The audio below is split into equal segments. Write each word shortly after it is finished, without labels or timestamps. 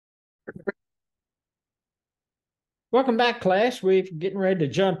Welcome back, class. We're getting ready to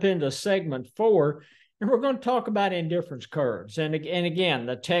jump into segment 4, and we're going to talk about indifference curves. And again,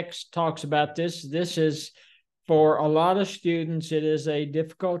 the text talks about this. This is, for a lot of students, it is a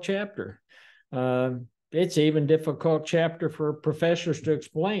difficult chapter. It's even difficult chapter for professors to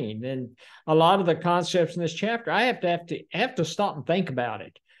explain. And a lot of the concepts in this chapter, I have to stop and think about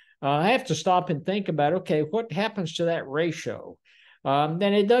it. I have to stop and think about, okay, what happens to that ratio? Then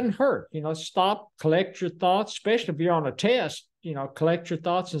it doesn't hurt. Stop, collect your thoughts, especially if you're on a test. Collect your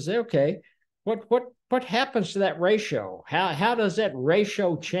thoughts and say, okay, what happens to that ratio? How does that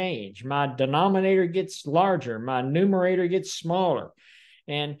ratio change? My denominator gets larger, my numerator gets smaller,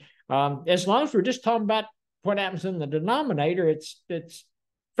 and as long as we're just talking about what happens in the denominator, it's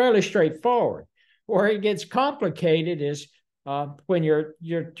fairly straightforward. Where it gets complicated is when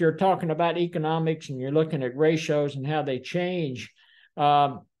you're talking about economics and you're looking at ratios and how they change.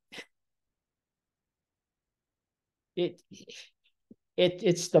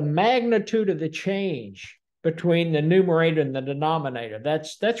 It's the magnitude of the change between the numerator and the denominator.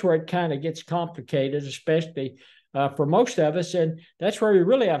 That's where it kind of gets complicated, especially for most of us, and that's where we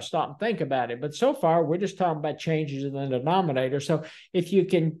really have to stop and think about it. But so far, we're just talking about changes in the denominator. So if you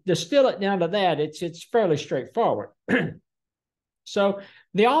can distill it down to that, it's fairly straightforward. So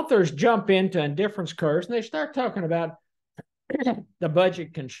the authors jump into indifference curves, and they start talking about the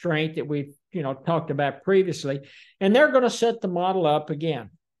budget constraint that we've talked about previously, and they're going to set the model up again.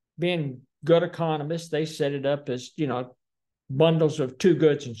 Being good economists, they set it up as bundles of two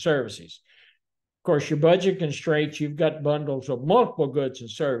goods and services. Of course, your budget constraints, you've got bundles of multiple goods and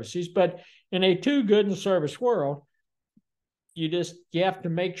services, but in a two good and service world, you have to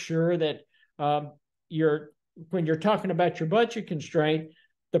make sure that when you're talking about your budget constraint,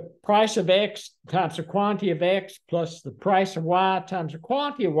 the price of X times the quantity of X plus the price of Y times the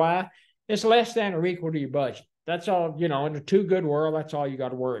quantity of Y is less than or equal to your budget. That's all, in a two good world, that's all you got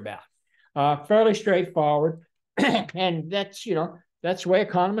to worry about. Fairly straightforward. And that's the way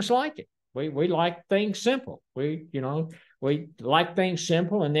economists like it. We like things simple. We like things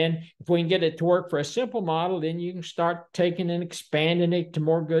simple. And then if we can get it to work for a simple model, then you can start taking and expanding it to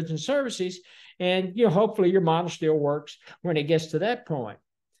more goods and services. And hopefully your model still works when it gets to that point.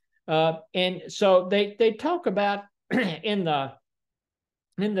 And so they talk about in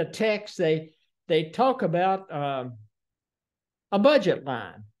the text, they talk about a budget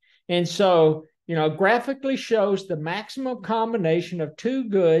line. And so, graphically shows the maximum combination of two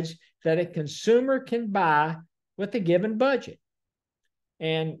goods that a consumer can buy with a given budget.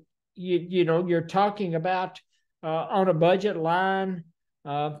 And you're talking about on a budget line,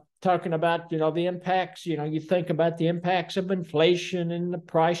 talking about the impacts. You think about the impacts of inflation and the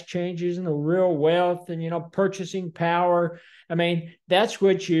price changes and the real wealth and purchasing power. I mean, that's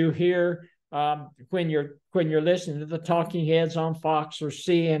what you hear when you're listening to the talking heads on Fox or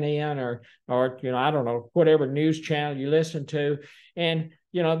CNN or I don't know, whatever news channel you listen to. And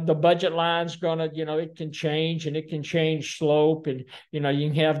the budget line's gonna, it can change, and it can change slope, and you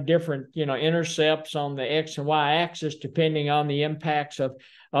can have different intercepts on the X and Y axis depending on the impacts of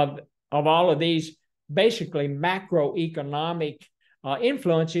all of these basically macroeconomic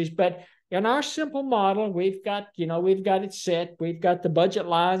influences. But in our simple model, we've got it set. We've got the budget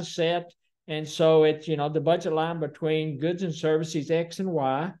line set. And so it's, the budget line between goods and services X and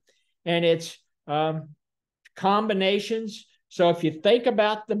Y, and it's combinations. So if you think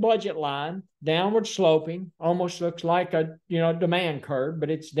about the budget line, downward sloping, almost looks like a demand curve, but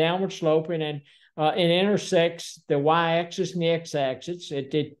it's downward sloping, and it intersects the y-axis and the x-axis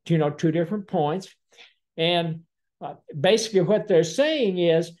at two different points. And basically what they're saying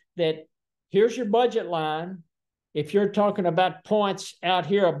is that here's your budget line. If you're talking about points out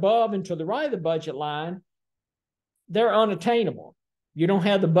here above and to the right of the budget line, they're unattainable. You don't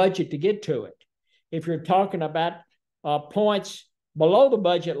have the budget to get to it. If you're talking about points below the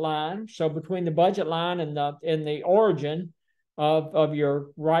budget line, so between the budget line and the origin of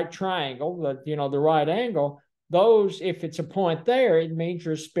your right triangle, the right angle, those, if it's a point there, it means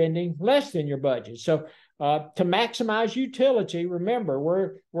you're spending less than your budget. So to maximize utility, remember,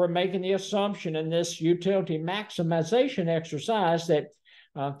 we're making the assumption in this utility maximization exercise that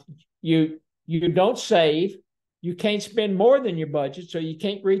you don't save, you can't spend more than your budget, so you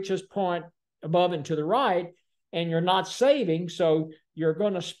can't reach this point above and to the right, and you're not saving, so you're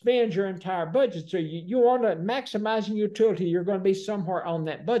going to spend your entire budget. So you want to maximizing utility, you're going to be somewhere on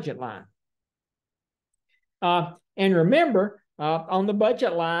that budget line. And remember, on the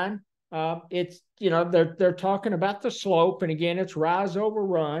budget line, it's, they're talking about the slope, and again, it's rise over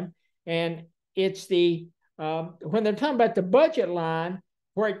run, and it's when they're talking about the budget line,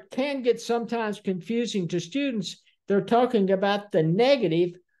 where it can get sometimes confusing to students, they're talking about the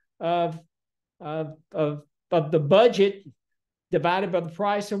negative of, of, of, of the budget divided by the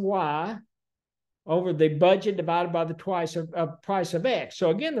price of Y over the budget divided by the price of X. So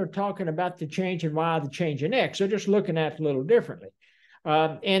again, they're talking about the change in Y, the change in X. So just looking at it a little differently.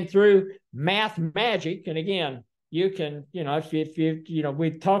 And through math magic, and again, you can, if we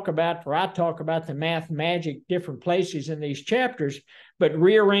talk about, or I talk about the math magic different places in these chapters, but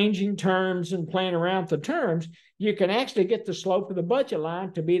rearranging terms and playing around with the terms, you can actually get the slope of the budget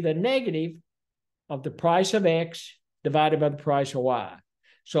line to be the negative of the price of X divided by the price of Y.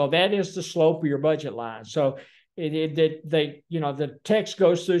 So that is the slope of your budget line. So the text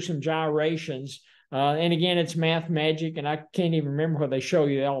goes through some gyrations. And again, it's math magic, and I can't even remember whether they show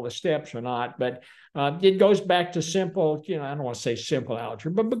you all the steps or not, but it goes back to simple, I don't want to say simple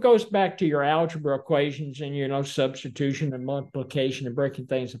algebra, but goes back to your algebra equations and, substitution and multiplication and breaking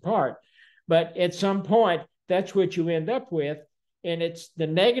things apart. But at some point, that's what you end up with. And it's the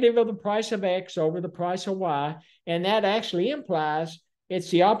negative of the price of X over the price of Y. And that actually implies it's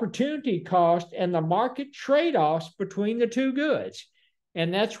the opportunity cost and the market trade-offs between the two goods.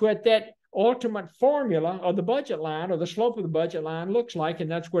 And that's what that ultimate formula of the budget line, or the slope of the budget line, looks like. And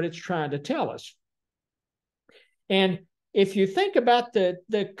that's what it's trying to tell us. And if you think about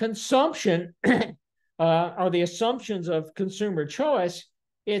the consumption or the assumptions of consumer choice,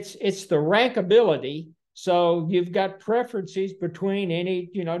 it's the rankability. So you've got preferences between any,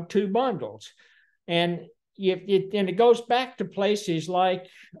 two bundles. And it goes back to places like,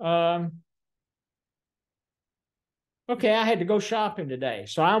 okay, I had to go shopping today.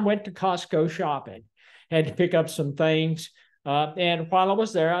 So I went to Costco shopping, had to pick up some things. And while I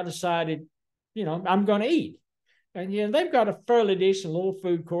was there, I decided, I'm going to eat. And, they've got a fairly decent little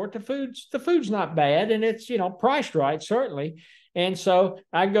food court. The food's not bad, and it's, priced right, certainly. And so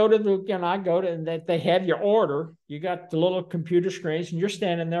I go to and that they have your order. You got the little computer screens, and you're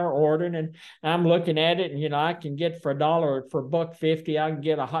standing there ordering, and I'm looking at it, and, I can get for $1.50, I can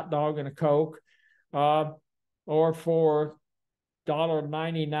get a hot dog and a Coke, or for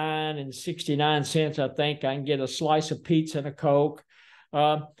 $1.99 and 69 cents, I think I can get a slice of pizza and a Coke.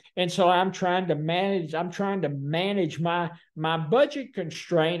 And so I'm trying to manage my budget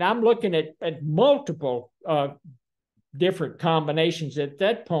constraint. I'm looking at multiple different combinations at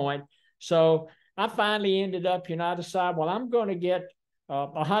that point. So I finally ended up, I decide, well, I'm going to get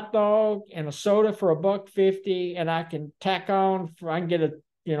a hot dog and a soda for $1.50, and I can tack on, I can get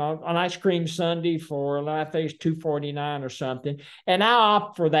an ice cream sundae for, I think it's $2.49 or something. And I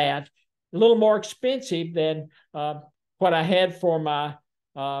opt for that. A little more expensive than what I had for my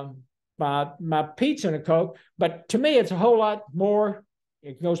pizza and a Coke. But to me, it's a whole lot more.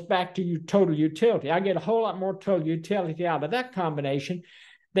 It goes back to total utility. I get a whole lot more total utility out of that combination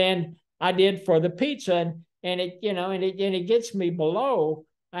than I did for the pizza. And it gets me below.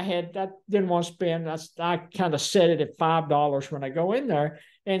 I didn't want to spend, I kind of set it at $5 when I go in there.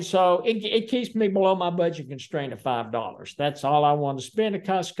 And so it keeps me below my budget constraint of $5. That's all I want to spend at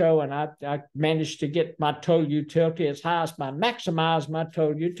Costco. And I managed to get my total utility as high as maximize my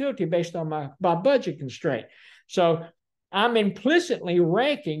total utility based on my budget constraint. So I'm implicitly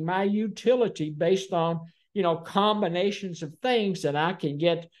ranking my utility based on, combinations of things that I can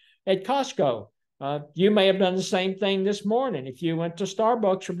get at Costco. You may have done the same thing this morning. If you went to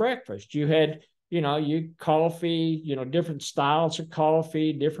Starbucks for breakfast, you had, coffee, different styles of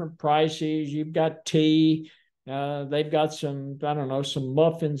coffee, different prices. You've got tea. They've got some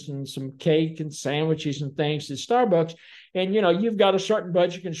muffins and some cake and sandwiches and things at Starbucks. And, you've got a certain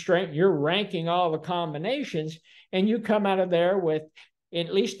budget constraint. You're ranking all the combinations, and you come out of there with,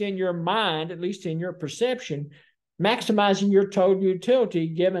 at least in your mind, at least in your perception, maximizing your total utility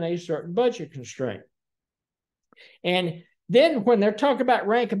given a certain budget constraint. And then when they're talking about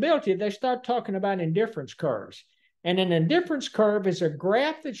rankability, they start talking about indifference curves. And an indifference curve is a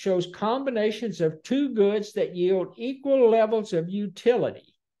graph that shows combinations of two goods that yield equal levels of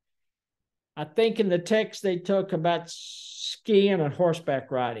utility. I think in the text they talk about skiing and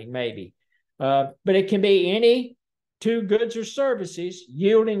horseback riding, maybe. But it can be any two goods or services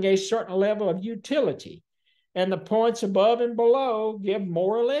yielding a certain level of utility. And the points above and below give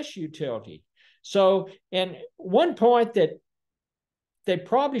more or less utility. So, and one point that they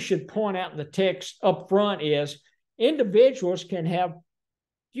probably should point out in the text up front is individuals can have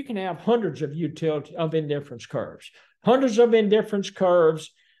hundreds of indifference curves, hundreds of indifference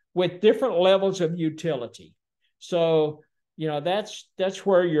curves with different levels of utility. So, that's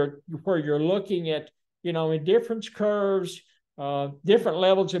where you're looking at, indifference curves different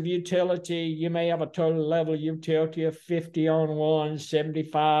levels of utility. You may have a total level of utility of 50 on one,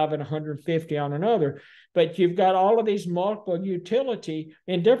 75, and 150 on another. But you've got all of these multiple utility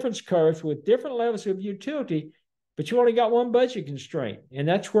indifference curves with different levels of utility, but you only got one budget constraint. And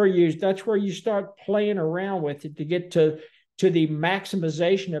that's where you start playing around with it to get to the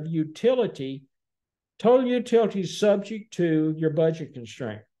maximization of utility. Total utility is subject to your budget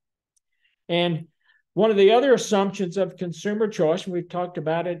constraint. And one of the other assumptions of consumer choice, and we've talked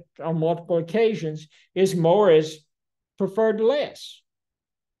about it on multiple occasions, is more is preferred to less.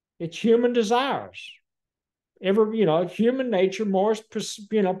 It's human desires. Human nature, more is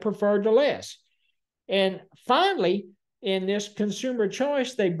preferred to less. And finally, in this consumer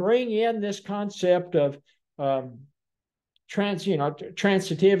choice, they bring in this concept of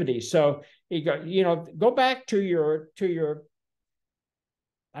transitivity. So go back to your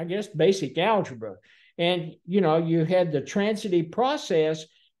I guess basic algebra, and you had the transitive process,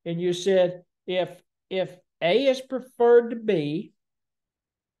 and you said if A is preferred to B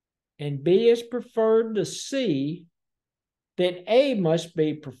and B is preferred to C, then A must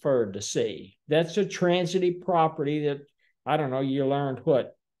be preferred to C. That's a transitive property that, I don't know, you learned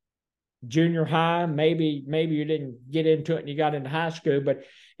what, junior high, maybe you didn't get into it and you got into high school, but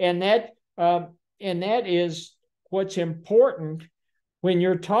and that is what's important when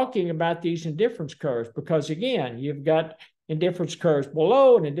you're talking about these indifference curves, because again, you've got indifference curves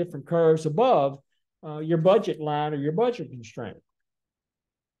below and indifference curves above your budget line or your budget constraint.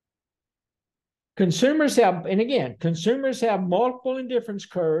 Consumers have multiple indifference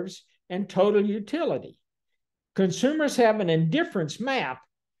curves and total utility. Consumers have an indifference map.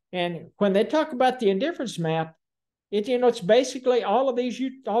 And when they talk about the indifference map, it's basically all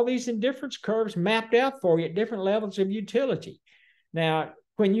these indifference curves mapped out for you at different levels of utility. Now,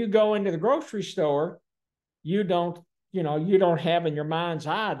 when you go into the grocery store, you don't have in your mind's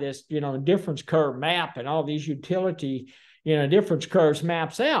eye this, indifference curve map and all these utility, indifference curves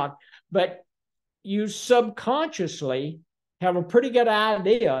maps out, but you subconsciously have a pretty good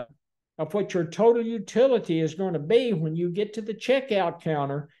idea of what your total utility is going to be when you get to the checkout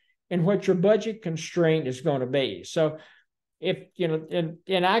counter and what your budget constraint is going to be. So if,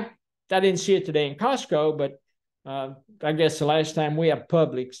 and I didn't see it today in Costco, but I guess the last time we have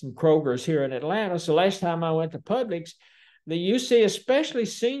Publix and Kroger's here in Atlanta. So last time I went to Publix, you see, especially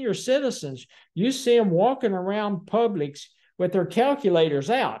senior citizens, you see them walking around Publix with their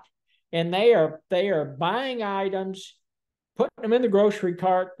calculators out. And they are buying items, putting them in the grocery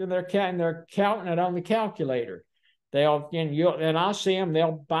cart, and they're counting it on the calculator. And I'll see them.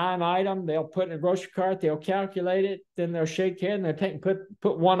 They'll buy an item, they'll put it in a grocery cart, they'll calculate it, then they'll shake head and they'll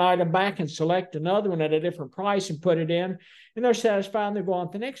put one item back and select another one at a different price and put it in, and they're satisfied and they're going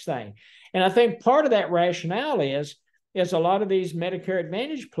to the next thing. And I think part of that rationale is a lot of these Medicare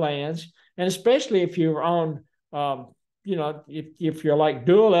Advantage plans, and especially if you're on if you're like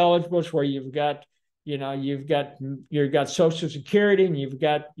dual eligibles where you've got Social Security and you've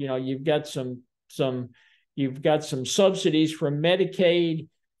got some subsidies from Medicaid,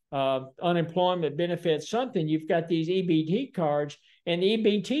 unemployment benefits, something, you've got these EBT cards, and the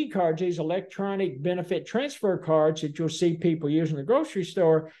EBT cards, these electronic benefit transfer cards that you'll see people use in the grocery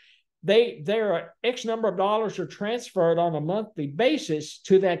store, there are X number of dollars are transferred on a monthly basis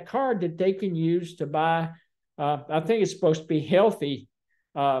to that card that they can use to buy. I think it's supposed to be healthy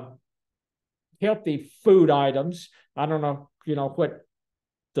food items. I don't know, what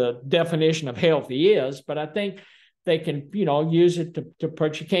the definition of healthy is, but I think they can, use it to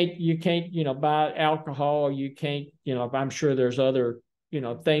purchase. You can't, buy alcohol. You can't, I'm sure there's other,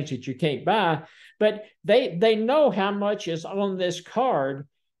 things that you can't buy, but they know how much is on this card,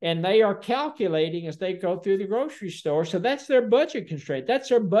 and they are calculating as they go through the grocery store. So that's their budget constraint. That's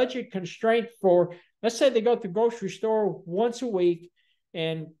their budget constraint for, let's say they go to the grocery store once a week,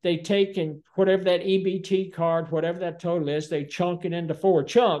 and they take in whatever that EBT card, whatever that total is, they chunk it into 4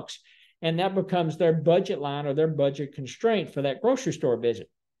 chunks, and that becomes their budget line or their budget constraint for that grocery store visit.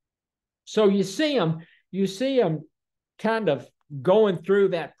 So you see them kind of going through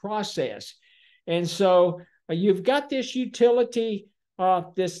that process. And so you've got this utility,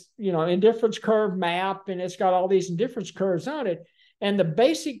 this, indifference curve map, and it's got all these indifference curves on it. And the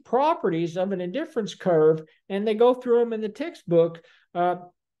basic properties of an indifference curve, and they go through them in the textbook,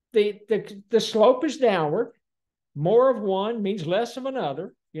 the slope is downward. More of one means less of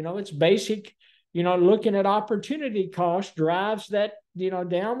another. It's basic, looking at opportunity cost drives that,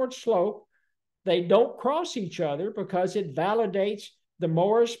 downward slope. They don't cross each other because it validates the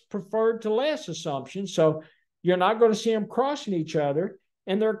more is preferred to less assumption. So you're not going to see them crossing each other,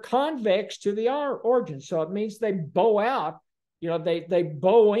 and they're convex to the origin. So it means they bow out they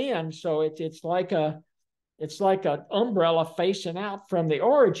bow in, so it's like an umbrella facing out from the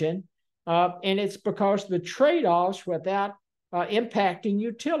origin, and it's because the trade-offs without impacting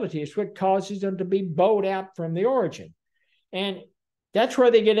utility is what causes them to be bowed out from the origin. And that's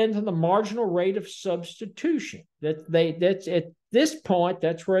where they get into the marginal rate of substitution. That's at this point,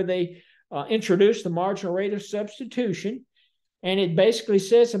 that's where they introduce the marginal rate of substitution. And it basically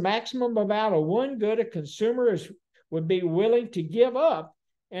says a maximum amount of one good a consumer would be willing to give up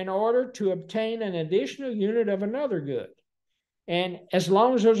in order to obtain an additional unit of another good. And as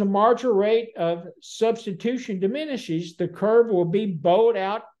long as there's a marginal rate of substitution diminishes, the curve will be bowed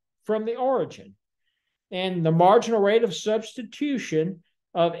out from the origin. And the marginal rate of substitution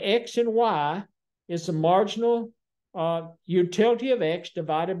of X and Y is the marginal utility of X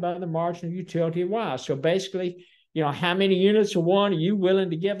divided by the marginal utility of Y. So basically, how many units of one are you willing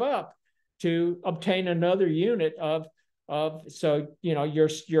to give up to obtain another unit of so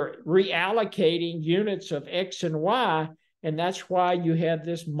you're reallocating units of X and Y, and that's why you have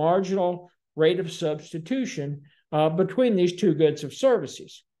this marginal rate of substitution between these two goods of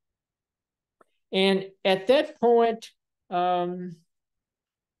services. And at that point, I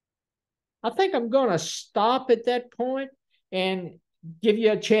think I'm going to stop at that point and give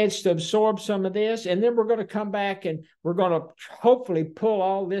you a chance to absorb some of this. And then we're going to come back and we're going to hopefully pull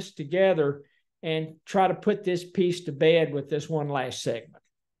all this together and try to put this piece to bed with this one last segment.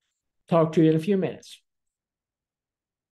 Talk to you in a few minutes.